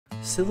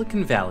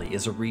Silicon Valley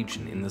is a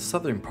region in the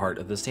southern part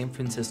of the San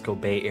Francisco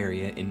Bay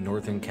Area in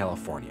Northern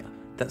California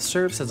that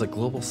serves as a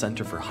global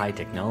center for high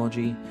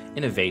technology,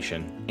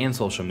 innovation, and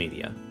social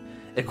media.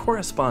 It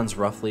corresponds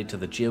roughly to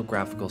the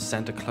geographical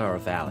Santa Clara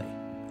Valley.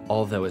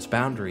 Although its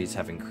boundaries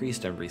have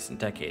increased in recent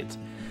decades,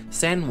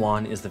 San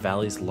Juan is the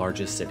valley's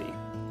largest city,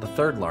 the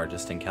third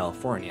largest in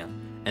California,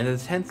 and the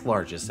 10th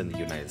largest in the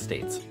United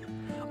States.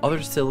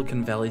 Other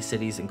Silicon Valley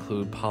cities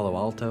include Palo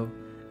Alto,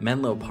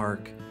 Menlo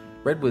Park,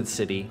 Redwood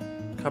City,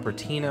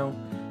 Cupertino,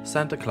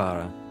 Santa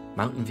Clara,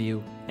 Mountain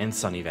View, and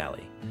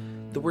Sunnyvale.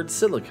 The word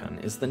silicon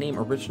is the name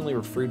originally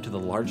referred to the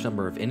large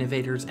number of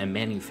innovators and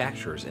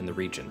manufacturers in the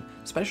region,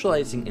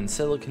 specializing in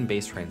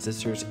silicon-based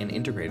transistors and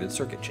integrated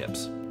circuit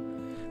chips.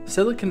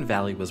 Silicon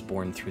Valley was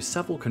born through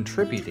several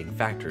contributing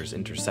factors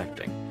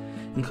intersecting,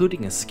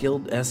 including a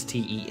skilled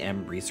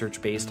STEM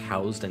research base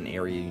housed in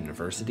area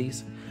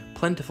universities,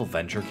 plentiful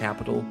venture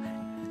capital,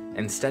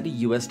 and steady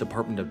U.S.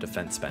 Department of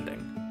Defense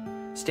spending.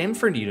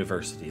 Stanford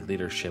University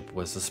leadership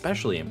was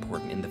especially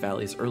important in the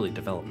valley's early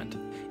development.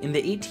 In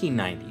the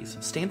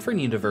 1890s, Stanford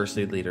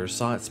University leaders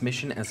saw its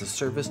mission as a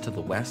service to the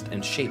West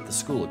and shaped the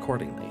school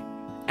accordingly.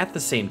 At the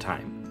same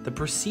time, the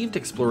perceived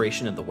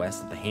exploration of the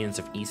West at the hands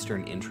of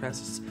Eastern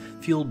interests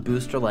fueled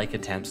booster-like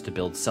attempts to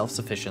build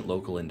self-sufficient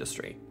local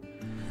industry.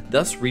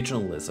 Thus,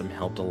 regionalism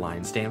helped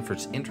align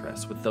Stanford's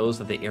interests with those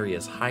of the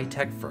area's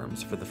high-tech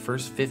firms for the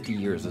first 50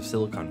 years of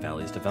Silicon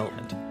Valley's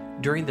development.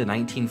 During the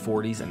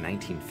 1940s and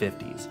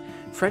 1950s,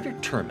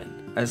 Frederick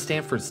Terman, as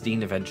Stanford's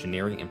Dean of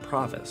Engineering and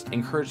Provost,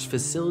 encouraged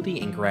facility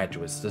and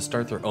graduates to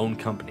start their own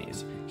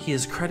companies. He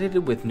is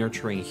credited with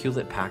nurturing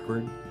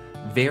Hewlett-Packard,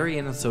 Very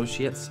and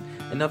Associates,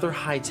 and other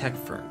high-tech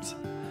firms,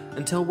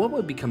 until what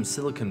would become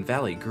Silicon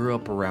Valley grew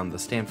up around the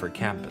Stanford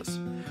campus.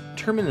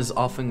 Terman is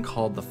often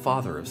called the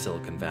father of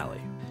Silicon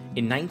Valley.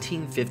 In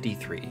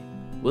 1953,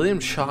 William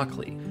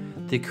Shockley,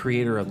 the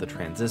creator of the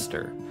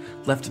transistor,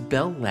 left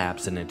Bell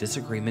Labs in a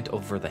disagreement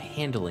over the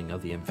handling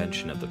of the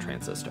invention of the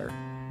transistor.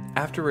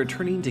 After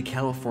returning to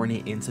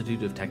California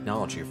Institute of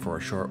Technology for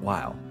a short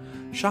while,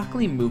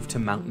 Shockley moved to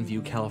Mountain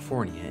View,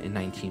 California in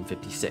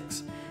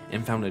 1956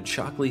 and founded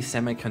Shockley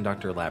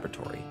Semiconductor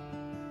Laboratory.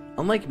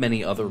 Unlike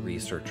many other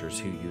researchers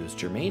who used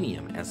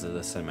germanium as the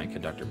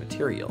semiconductor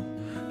material,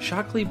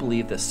 Shockley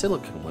believed that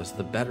silicon was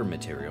the better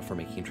material for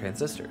making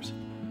transistors.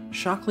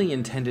 Shockley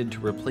intended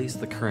to replace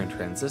the current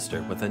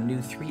transistor with a new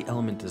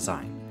 3-element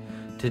design,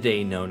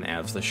 today known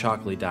as the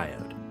Shockley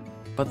diode.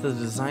 But the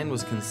design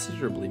was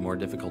considerably more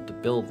difficult to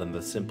build than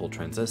the simple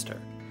transistor.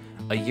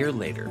 A year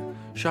later,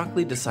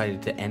 Shockley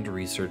decided to end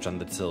research on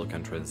the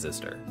silicon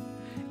transistor.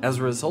 As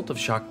a result of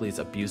Shockley's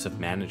abusive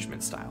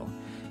management style,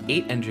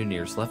 8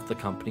 engineers left the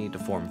company to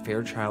form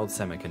Fairchild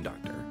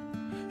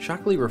Semiconductor.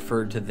 Shockley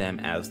referred to them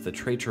as the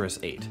Traitorous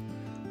 8.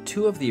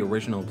 2 of the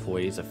original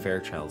employees of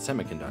Fairchild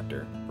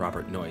Semiconductor,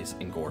 Robert Noyce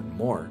and Gordon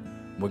Moore,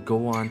 would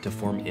go on to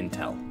form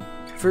Intel.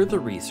 Further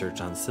research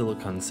on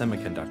silicon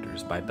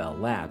semiconductors by Bell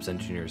Labs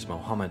engineers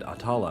Mohammed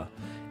Attallah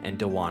and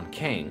Dewan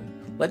Kang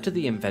led to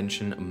the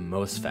invention of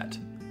MOSFET,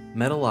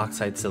 metal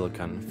oxide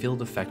silicon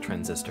field effect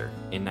transistor,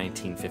 in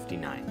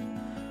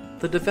 1959.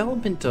 The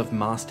development of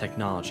MOS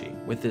technology,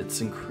 with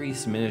its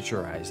increased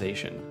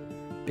miniaturization,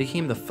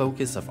 became the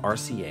focus of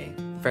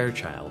RCA,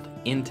 Fairchild,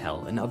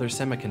 Intel, and other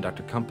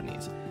semiconductor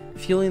companies,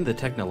 fueling the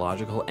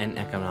technological and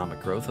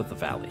economic growth of the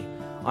valley.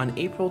 On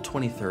April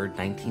 23,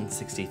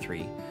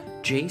 1963,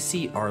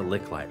 J.C.R.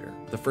 Licklider,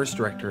 the first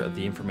director of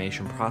the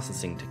Information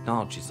Processing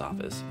Technologies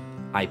Office,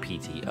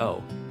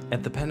 IPTO,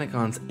 at the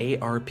Pentagon's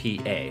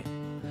ARPA,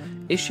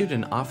 issued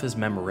an office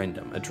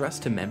memorandum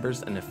addressed to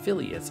members and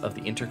affiliates of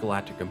the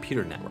Intergalactic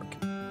Computer Network.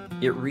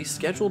 It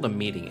rescheduled a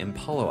meeting in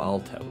Palo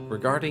Alto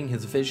regarding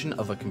his vision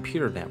of a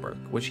computer network,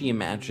 which he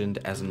imagined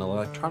as an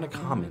electronic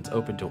commons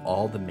open to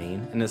all the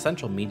main and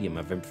essential medium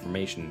of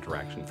information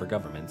interaction for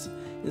governments,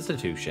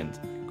 institutions,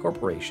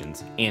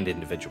 corporations, and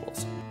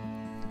individuals.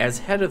 As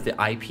head of the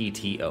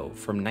IPTO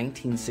from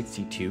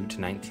 1962 to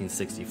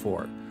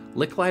 1964,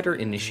 Licklider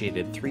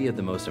initiated 3 of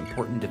the most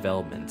important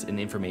developments in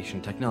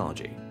information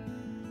technology: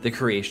 the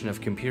creation of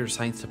computer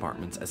science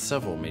departments at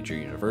several major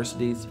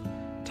universities,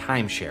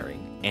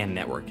 time-sharing, and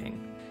networking.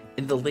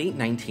 In the late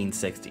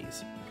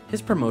 1960s,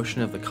 his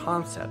promotion of the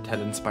concept had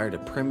inspired a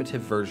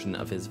primitive version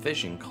of his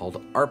vision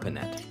called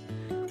ARPANET,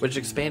 which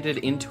expanded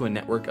into a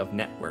network of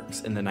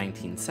networks in the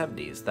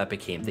 1970s that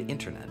became the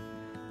Internet.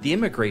 The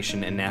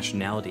Immigration and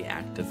Nationality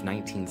Act of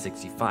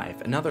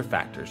 1965 and other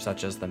factors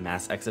such as the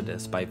mass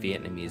exodus by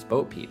Vietnamese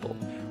boat people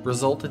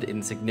resulted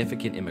in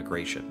significant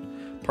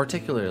immigration,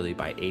 particularly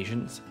by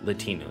Asians,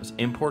 Latinos,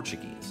 and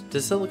Portuguese,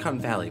 to Silicon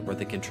Valley, where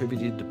they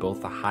contributed to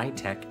both the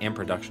high-tech and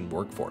production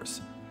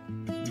workforce.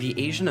 The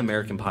Asian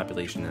American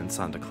population in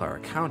Santa Clara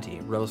County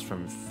rose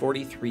from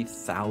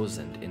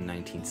 43,000 in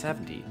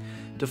 1970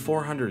 to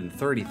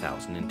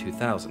 430,000 in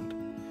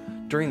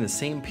 2000. During the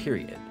same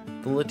period,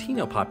 the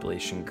Latino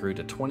population grew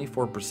to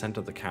 24%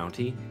 of the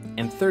county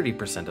and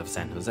 30% of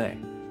San Jose.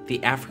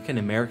 The African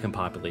American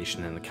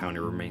population in the county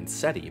remained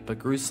steady but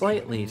grew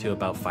slightly to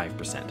about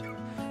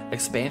 5%.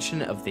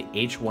 Expansion of the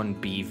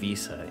H-1B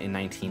visa in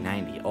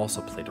 1990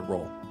 also played a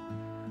role.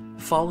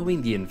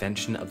 Following the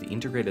invention of the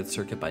integrated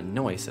circuit by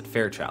Noyce at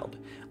Fairchild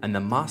and the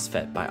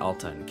MOSFET by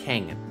Alta and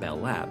Kang at Bell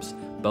Labs,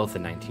 both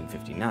in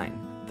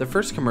 1959, the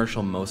first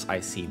commercial MOS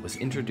IC was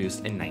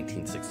introduced in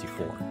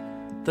 1964.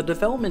 The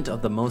development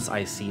of the MOS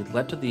IC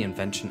led to the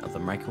invention of the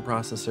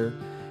microprocessor,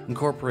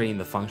 incorporating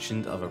the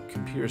functions of a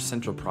computer's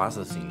central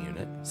processing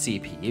unit,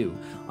 CPU,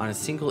 on a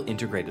single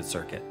integrated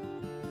circuit.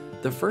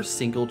 The first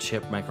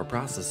single-chip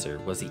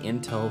microprocessor was the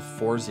Intel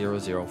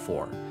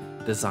 4004,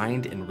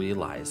 designed and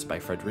realized by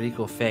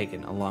Federico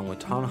Fagan along with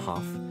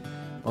Tanahoff,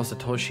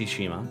 Masatoshi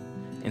Shima,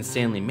 and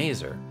Stanley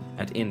Mazer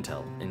at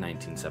Intel in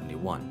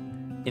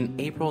 1971. In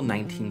April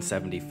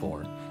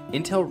 1974,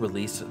 Intel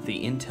released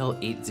the Intel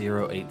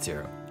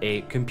 8080,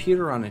 a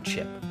computer on a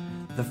chip,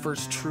 the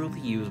first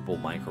truly usable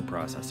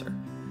microprocessor.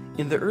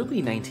 In the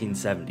early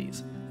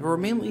 1970s, there were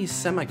mainly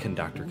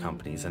semiconductor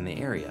companies in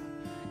the area.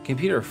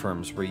 Computer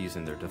firms were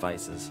using their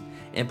devices,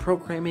 and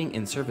programming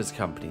and service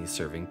companies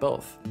serving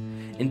both.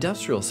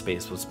 Industrial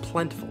space was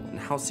plentiful and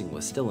housing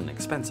was still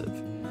inexpensive.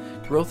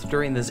 Growth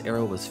during this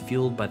era was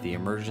fueled by the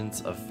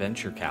emergence of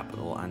venture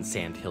capital on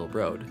Sand Hill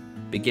Road,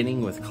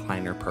 beginning with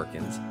Kleiner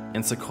Perkins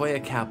and Sequoia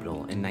Capital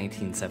in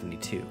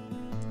 1972.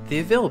 The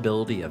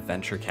availability of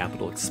venture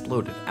capital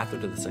exploded after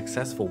the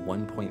successful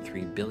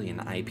 $1.3 billion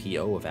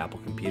IPO of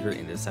Apple Computer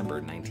in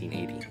December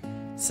 1980.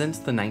 Since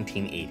the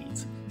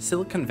 1980s,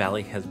 Silicon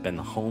Valley has been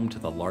the home to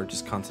the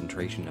largest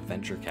concentration of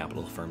venture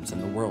capital firms in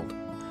the world.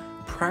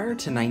 Prior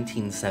to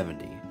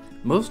 1970,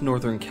 most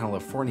Northern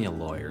California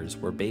lawyers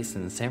were based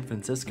in San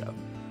Francisco,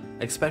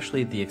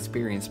 especially the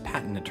experienced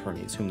patent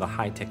attorneys whom the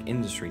high-tech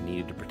industry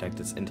needed to protect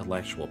its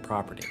intellectual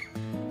property.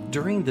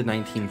 During the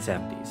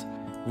 1970s,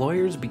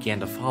 lawyers began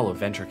to follow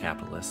venture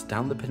capitalists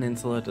down the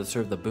peninsula to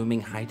serve the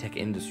booming high-tech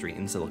industry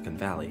in Silicon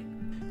Valley.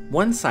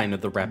 One sign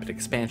of the rapid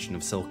expansion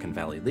of Silicon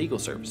Valley legal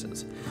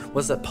services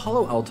was that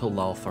Palo Alto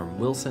law firm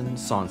Wilson,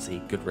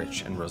 Sonsi,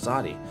 Goodrich, and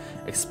Rosati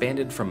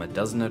expanded from a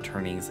dozen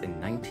attorneys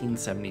in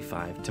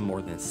 1975 to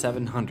more than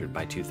 700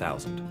 by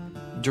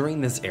 2000.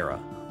 During this era,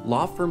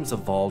 law firms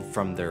evolved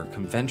from their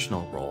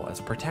conventional role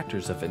as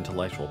protectors of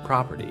intellectual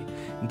property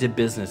into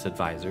business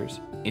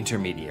advisors,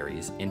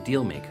 intermediaries, and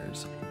deal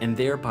makers, and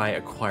thereby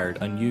acquired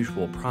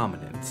unusual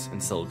prominence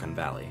in Silicon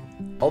Valley.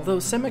 Although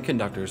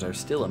semiconductors are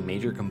still a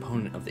major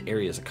component of the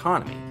area's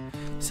economy,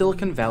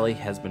 Silicon Valley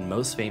has been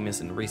most famous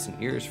in recent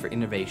years for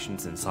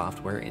innovations in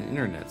software and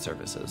internet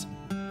services.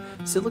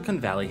 Silicon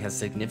Valley has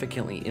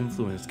significantly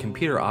influenced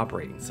computer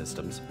operating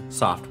systems,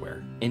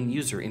 software, and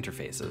user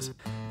interfaces.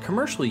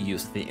 Commercial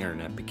use of the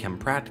internet became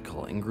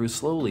practical and grew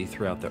slowly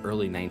throughout the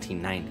early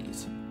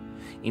 1990s.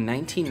 In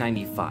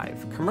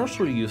 1995,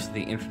 commercial use of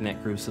the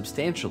internet grew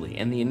substantially,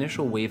 and the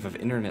initial wave of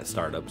internet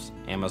startups,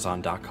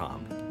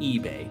 Amazon.com,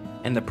 eBay,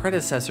 and the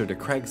predecessor to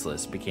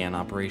Craigslist began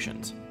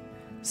operations.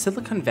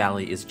 Silicon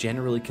Valley is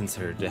generally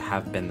considered to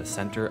have been the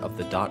center of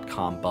the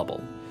dot-com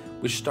bubble,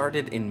 which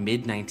started in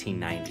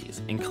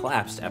mid-1990s and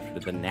collapsed after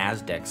the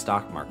NASDAQ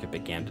stock market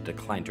began to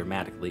decline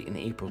dramatically in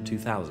April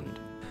 2000.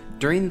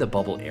 During the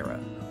bubble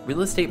era,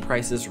 real estate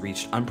prices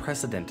reached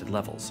unprecedented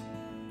levels.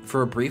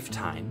 For a brief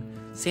time,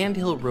 Sand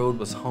Hill Road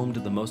was home to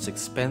the most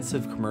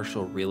expensive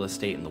commercial real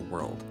estate in the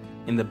world,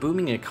 and the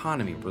booming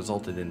economy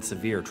resulted in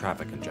severe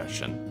traffic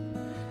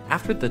congestion.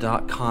 After the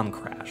dot-com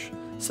crash,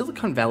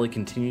 Silicon Valley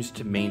continues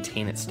to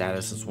maintain its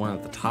status as one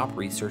of the top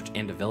research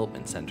and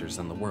development centers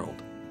in the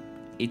world.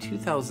 A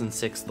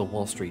 2006 The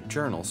Wall Street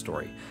Journal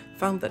story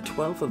found that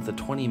 12 of the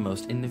 20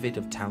 most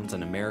innovative towns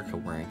in America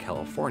were in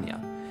California,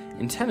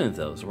 and 10 of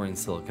those were in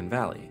Silicon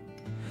Valley.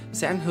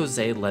 San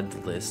Jose led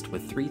the list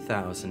with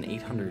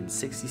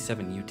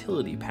 3,867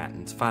 utility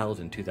patents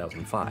filed in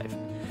 2005,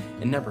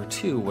 and number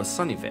 2 was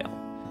Sunnyvale,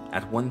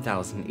 at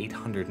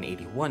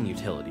 1,881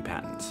 utility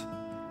patents.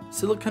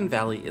 Silicon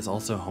Valley is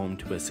also home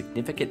to a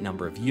significant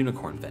number of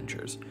unicorn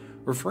ventures,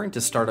 referring to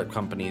startup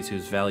companies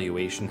whose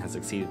valuation has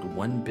exceeded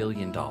 $1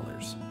 billion.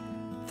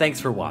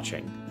 Thanks for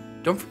watching.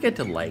 Don't forget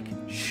to like,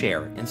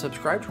 share, and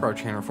subscribe to our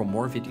channel for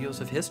more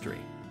videos of history.